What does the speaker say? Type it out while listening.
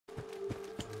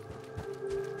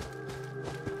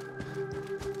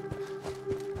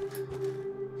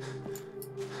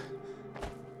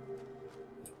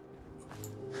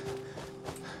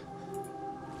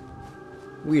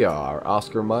We are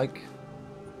Oscar Mike.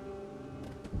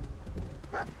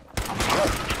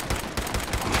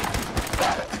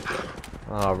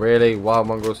 Oh, really? Wild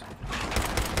mongrels?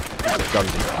 This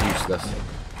gun's useless.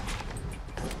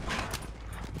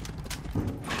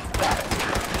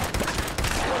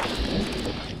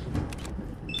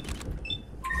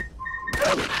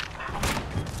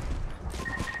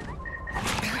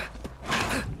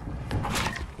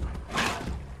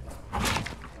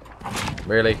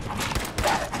 Really?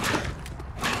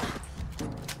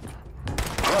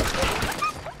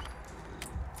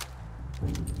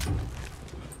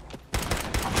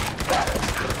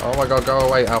 Oh my god, go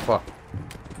away, Alpha.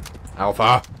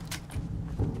 Alpha!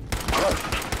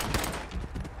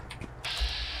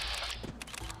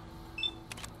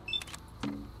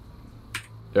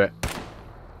 Do it.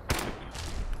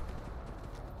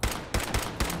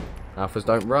 Alphas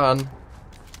don't run.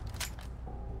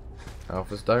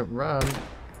 Alphas don't run.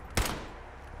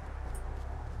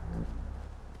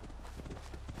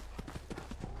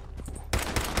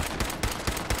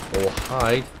 Or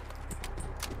hide.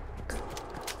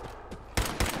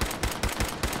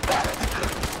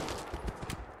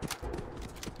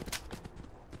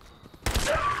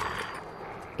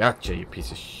 Gotcha, you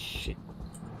piece of shit.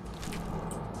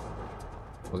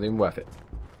 Wasn't even worth it.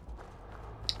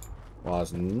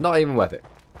 Was not even worth it.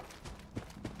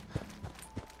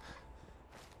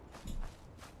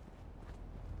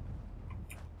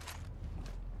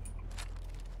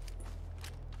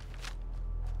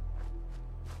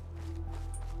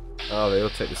 Oh, they all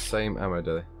take the same ammo,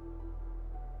 do they?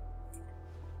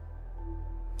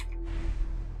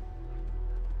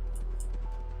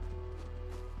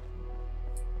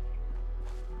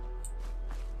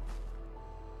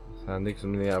 So I need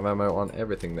something out of ammo on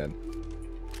everything then.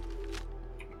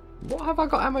 What have I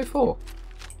got ammo for?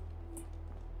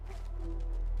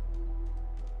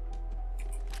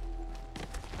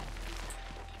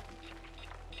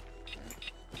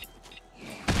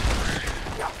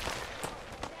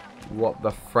 What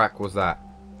the frack was that?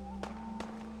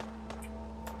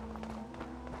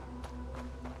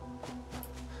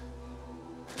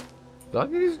 Did I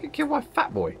just get killed by a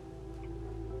fat boy?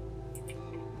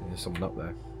 There's someone up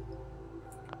there.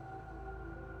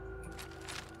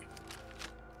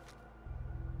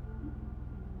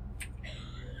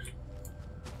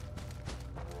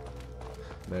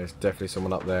 There's definitely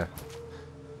someone up there.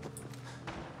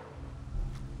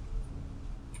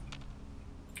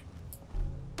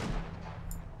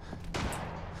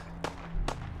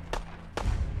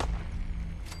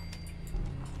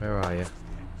 Where are you?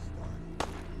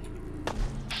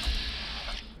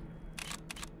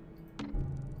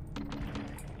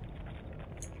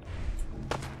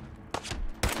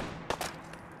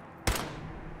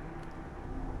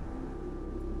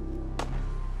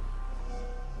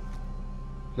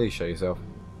 Please show yourself.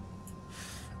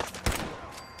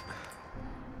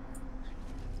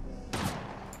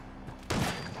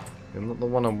 You're not the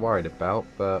one I'm worried about,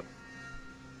 but...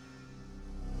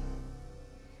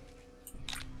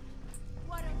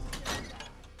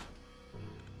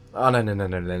 Oh, no, no, no,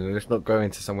 no, no, let's not go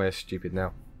into somewhere stupid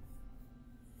now.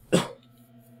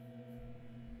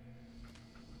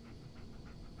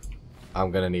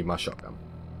 I'm gonna need my shotgun.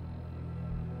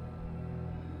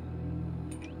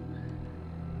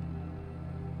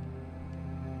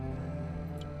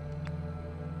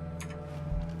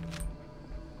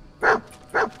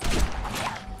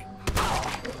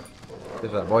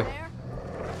 Who's that boy?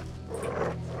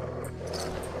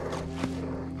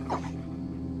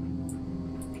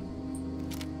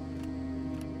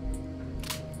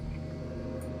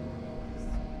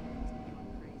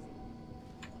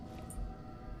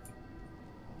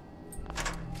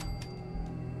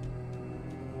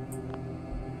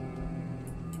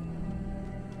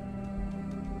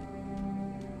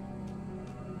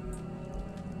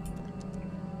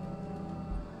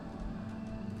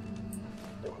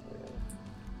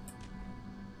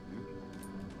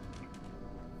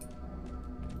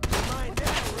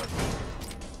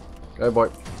 Go boy.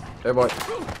 Go boy.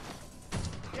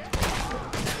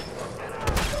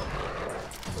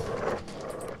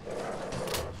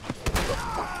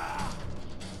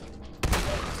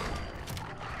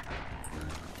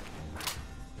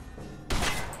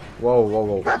 Whoa, whoa,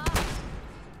 whoa.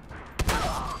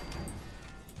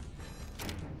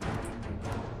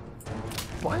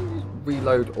 Why don't you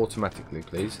reload automatically,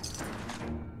 please?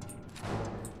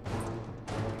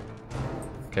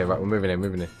 Okay, right, we're moving in,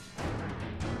 moving in.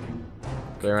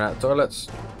 Clearing out toilets.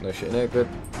 No shit in here, good.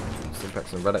 Some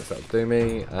packs and relics, that'll do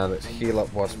me. And let's heal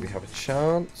up whilst we have a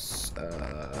chance.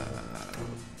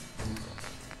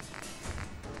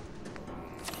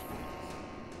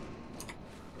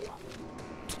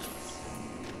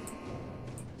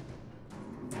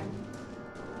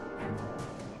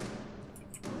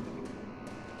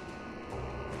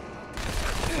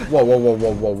 Whoa, whoa, whoa,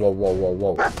 whoa, whoa, whoa, whoa,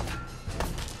 whoa, whoa.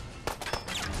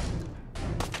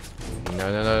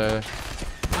 No, no, no, no.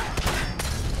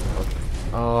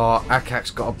 Oh,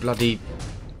 Akak's got a bloody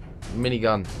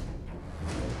minigun.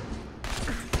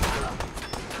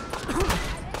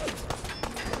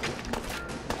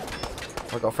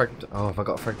 Have I got a frag? Oh, have I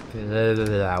got a frag?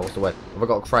 What's the word? Have I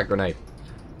got a frag grenade?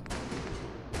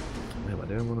 Wait, am I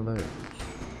doing one of those?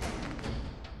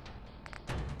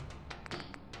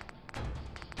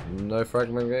 No frag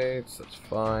grenades, that's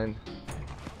fine.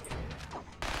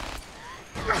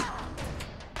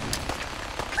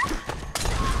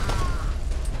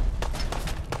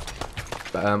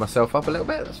 Better myself up a little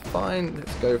bit, that's fine.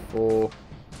 Let's go for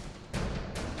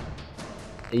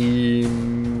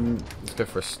let's go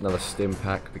for another stim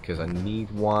pack because I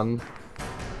need one.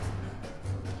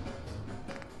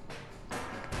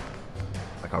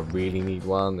 Like I really need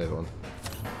one. There's one.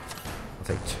 I'll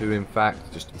take two in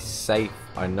fact, just to be safe.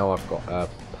 I know I've got a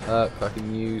perk I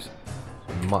can use.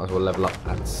 So we might as well level up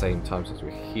at the same time since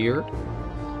we're here.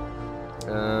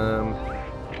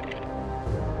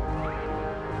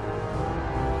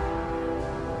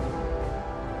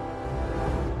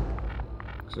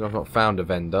 So I've not found a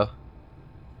vendor.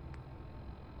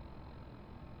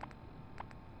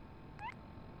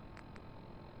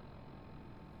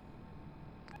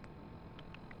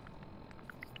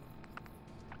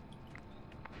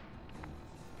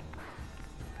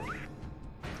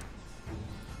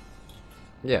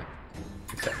 Yeah.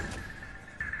 Okay.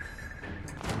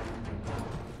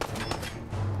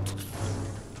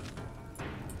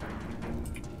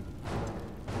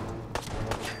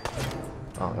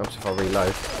 Oh, it helps if I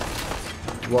reload.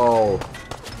 Whoa.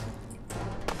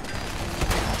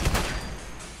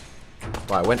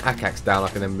 Right, when Akak's down, I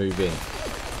can then move in.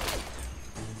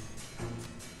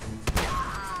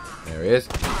 There he is.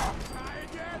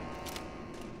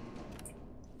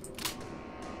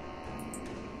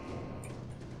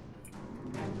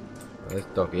 There's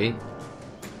Doggy. You're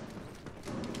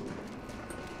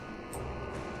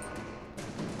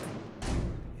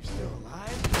still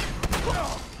alive?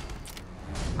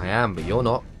 I am, but you're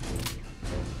not.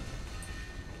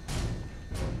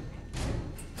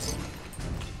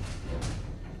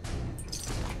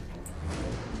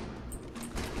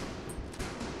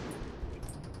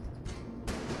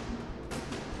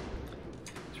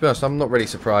 To be honest, I'm not really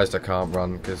surprised I can't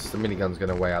run because the minigun's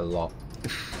going to weigh a lot.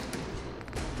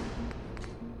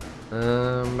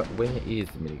 Where is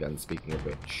the minigun, speaking of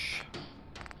which?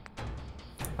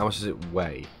 How much does it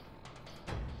weigh?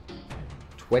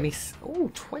 20...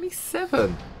 Oh,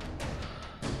 27!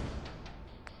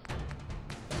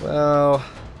 Well,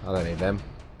 I don't need them.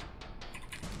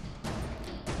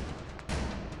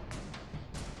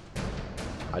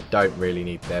 I don't really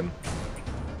need them.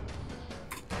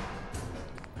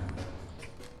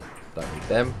 Don't need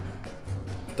them.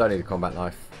 Don't need a combat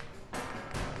knife.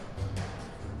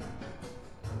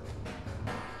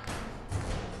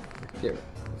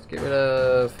 Let's get rid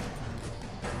of...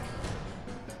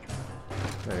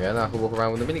 There we go, now I can walk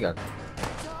around with the minigun.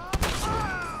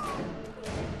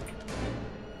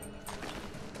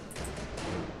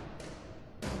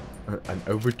 An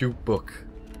overdue book.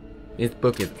 This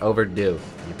book is overdue.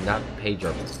 You've not paid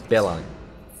your bill on it.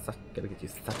 Gotta get you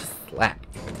such a slap.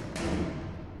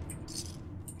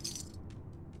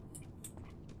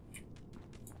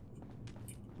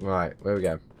 Right, where we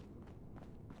go?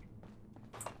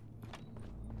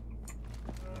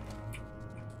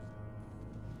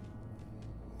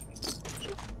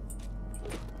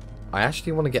 I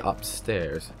actually want to get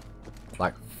upstairs.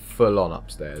 Like, full on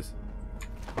upstairs.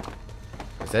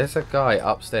 There's a guy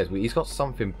upstairs. He's got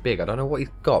something big. I don't know what he's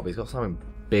got, but he's got something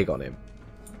big on him.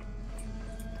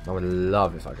 I would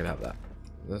love if I could have that.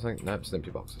 There's like, no, it's an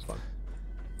empty box. It's fine.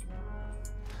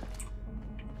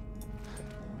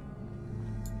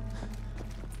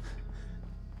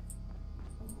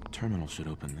 Terminal should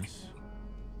open this.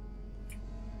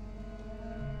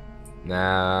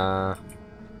 Nah.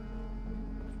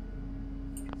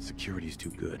 Security's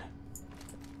too good.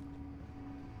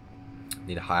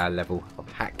 Need a higher level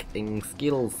of hacking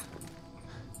skills.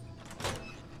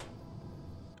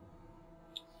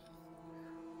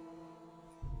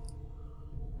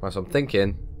 Right, so I'm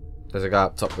thinking there's a guy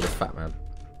up top with a fat man.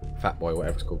 Fat boy,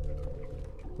 whatever it's called.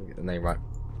 Let me get the name right.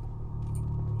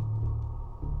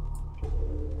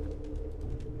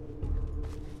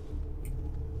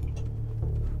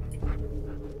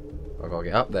 I've got to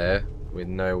get up there with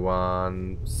no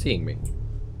one seeing me.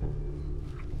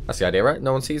 That's the idea, right?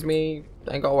 No one sees me,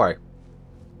 ain't got to worry.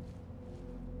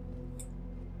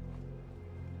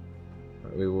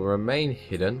 We will remain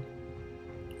hidden.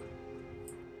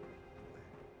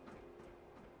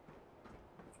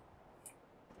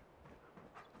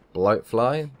 bloat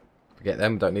fly. Forget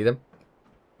them, don't need them.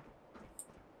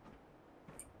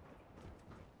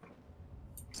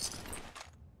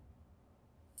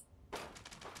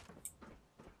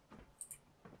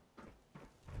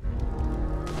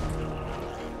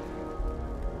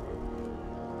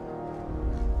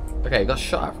 Okay, got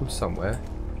shot at from somewhere.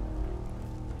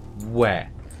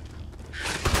 Where?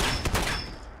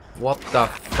 What the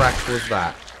frack was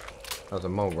that? That was a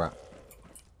mole rat.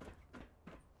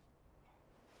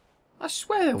 I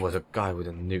swear there was a guy with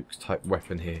a nukes type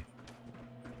weapon here.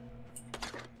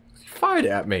 He fired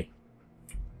it at me.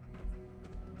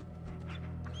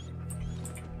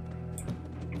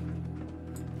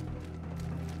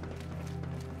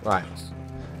 Right.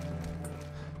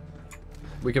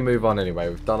 We can move on anyway.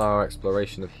 We've done our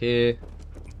exploration of here.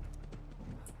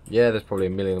 Yeah, there's probably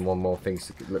 1,000,001 more things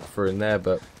to look through in there,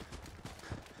 but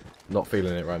not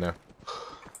feeling it right now.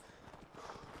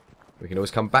 We can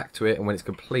always come back to it, and when it's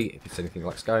complete, if it's anything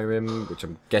like Skyrim, which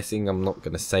I'm guessing I'm not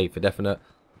going to say for definite,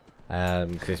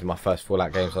 because this is my first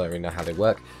Fallout game, so I don't really know how they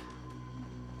work,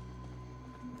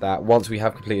 that once we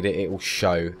have completed it, it will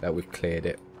show that we've cleared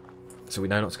it. So we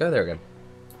know not to go there again.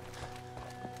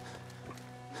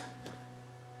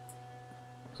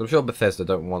 So I'm sure Bethesda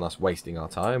don't want us wasting our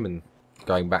time and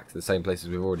going back to the same places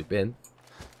we've already been.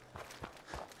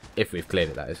 If we've cleared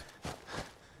it, that is.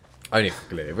 Only if we've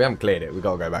cleared it. If we haven't cleared it, we've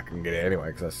got to go back and get it anyway,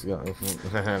 because that's, you know,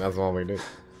 that's what we do.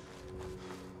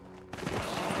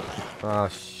 Oh,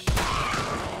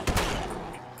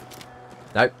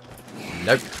 nope.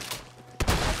 Nope.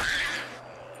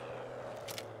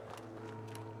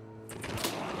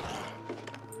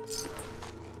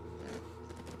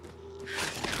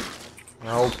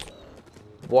 Oh.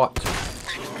 What?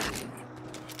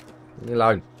 Leave me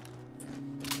alone.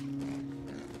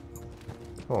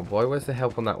 Come on, boy. Where's the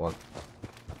help on that one?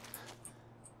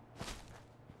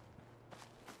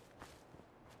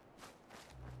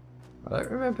 I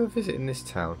don't remember visiting this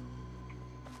town.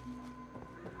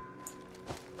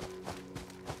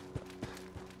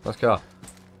 Nice car.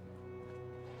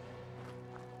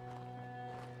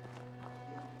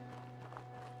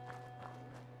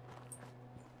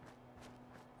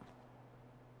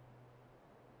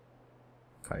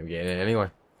 Can't even get in it anyway.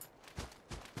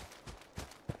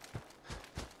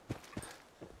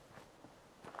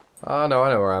 Oh no, I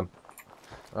know where I am.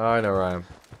 I know where I am.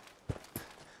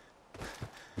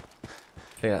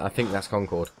 I think that's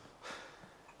Concord.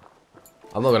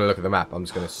 I'm not going to look at the map, I'm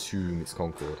just going to assume it's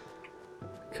Concord.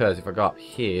 Because if I go up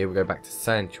here, we go back to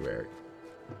Sanctuary.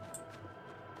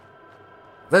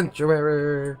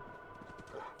 Sanctuary!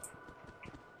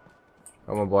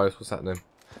 Come on, boys, what's happening?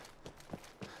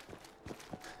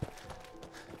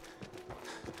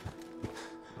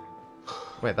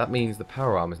 Wait, that means the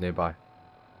power arm is nearby.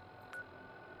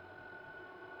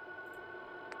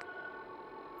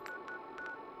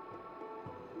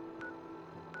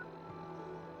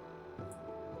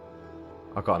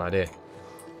 I've got an idea.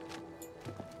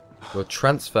 We'll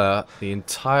transfer the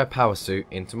entire power suit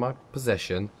into my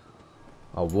possession.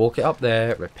 I'll walk it up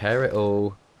there, repair it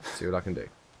all, see what I can do.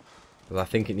 Because I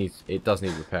think it does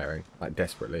need repairing, like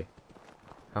desperately.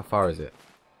 How far is it?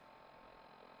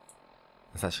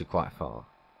 That's actually quite far.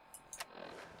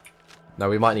 No,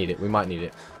 we might need it. We might need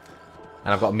it.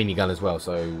 And I've got a minigun as well,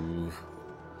 so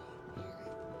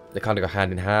they kind of go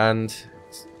hand in hand.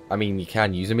 I mean, you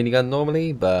can use a minigun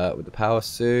normally, but with the power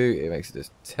suit, it makes it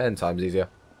just 10 times easier.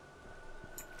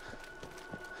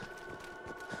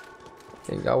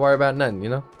 Ain't gotta worry about none, you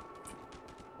know?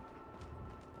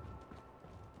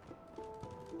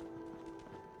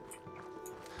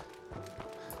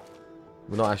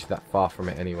 We're not actually that far from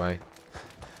it anyway.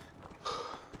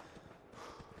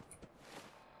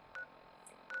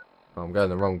 Oh, I'm going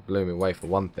the wrong blooming way for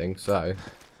one thing, so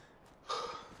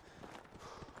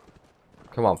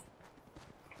come on.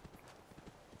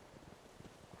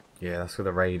 Yeah, that's where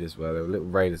the raiders were. There were little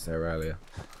raiders there earlier.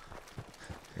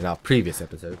 In our previous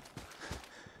episode.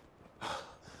 So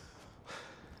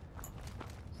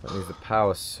that means the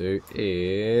power suit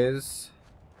is...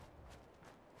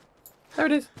 There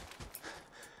it is.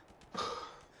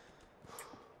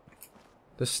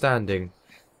 Just standing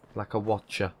like a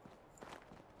watcher.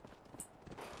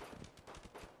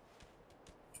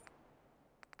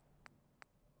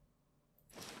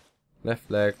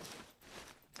 Left leg.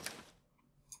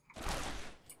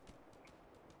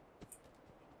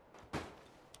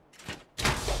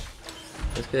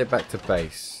 Let's get it back to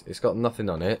base. It's got nothing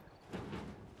on it.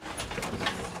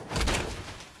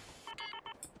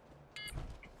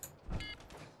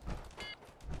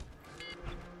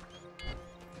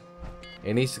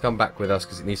 It needs to come back with us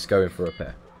because it needs to go in for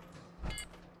repair.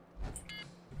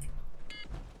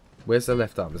 Where's the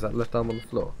left arm? Is that left arm on the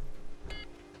floor?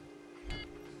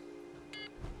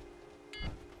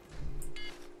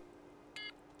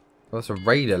 Oh, that's a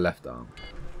raider left arm.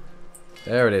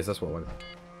 There it is, that's what I wanted.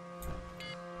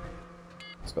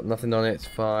 It's got nothing on it, it's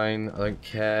fine. I don't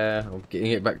care. I'm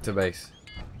getting it back to base.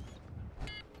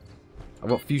 I've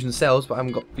got fusion cells, but I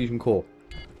haven't got fusion core.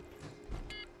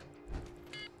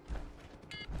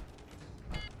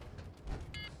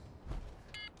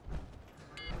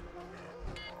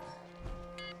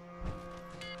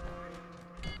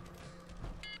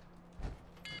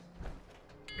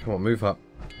 Come on, move up.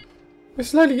 We're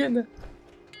slowly getting there.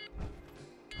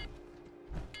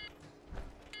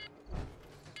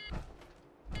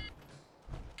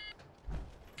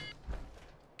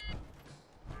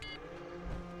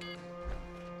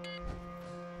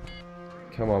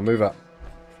 Come on, move up.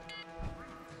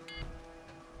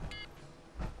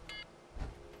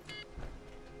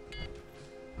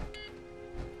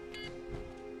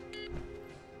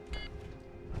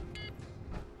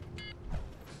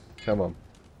 Come on.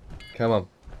 Come on.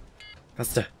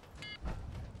 Faster.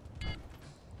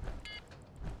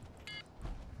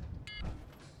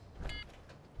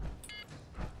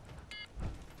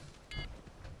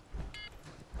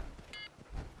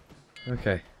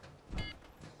 Okay.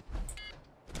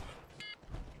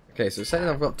 Okay, so saying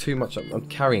I've got too much, I'm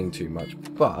carrying too much,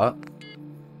 but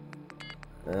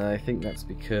I think that's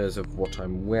because of what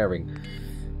I'm wearing.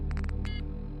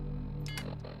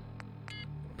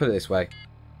 Put it this way.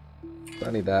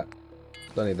 Don't need that.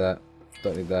 Don't need that.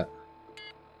 Don't need that.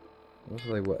 What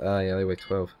do they weigh? Ah, yeah, they weigh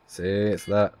 12. See, it's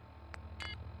that.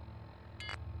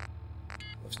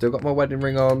 I've still got my wedding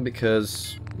ring on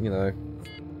because, you know.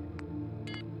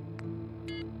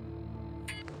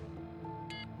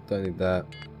 Don't need that.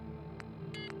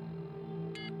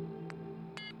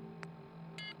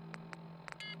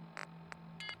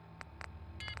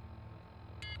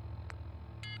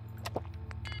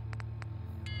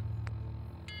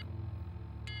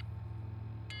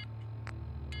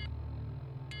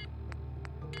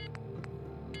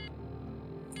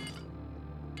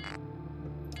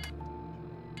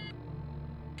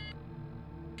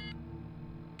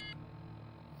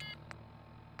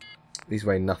 These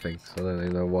weigh nothing, so I don't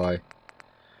even know why.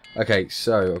 Okay,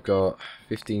 so I've got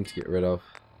 15 to get rid of.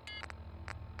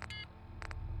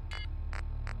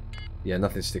 Yeah,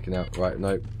 nothing's sticking out. Right,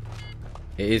 nope.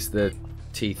 It is the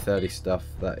T30 stuff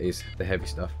that is the heavy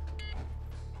stuff.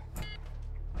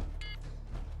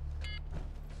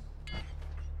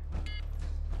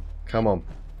 Come on.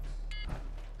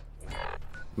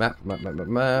 Map, map, map, map,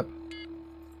 map.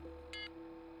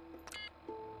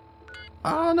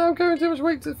 Ah, no, I'm carrying too much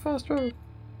weight to fast travel.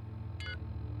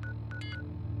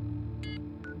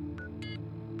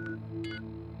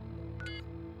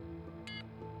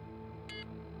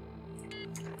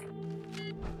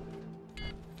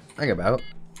 Hang about.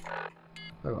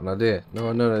 I got an idea.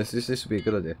 No, this would be a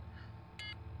good idea.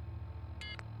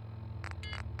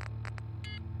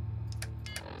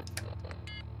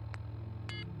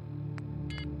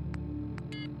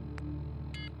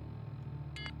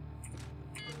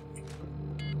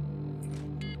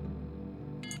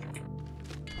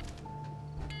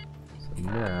 So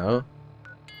now,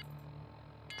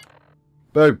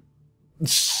 boom.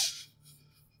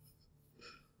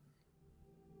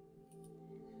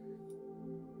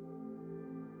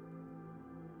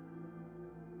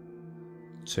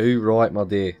 Too right, my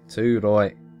dear. Too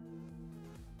right.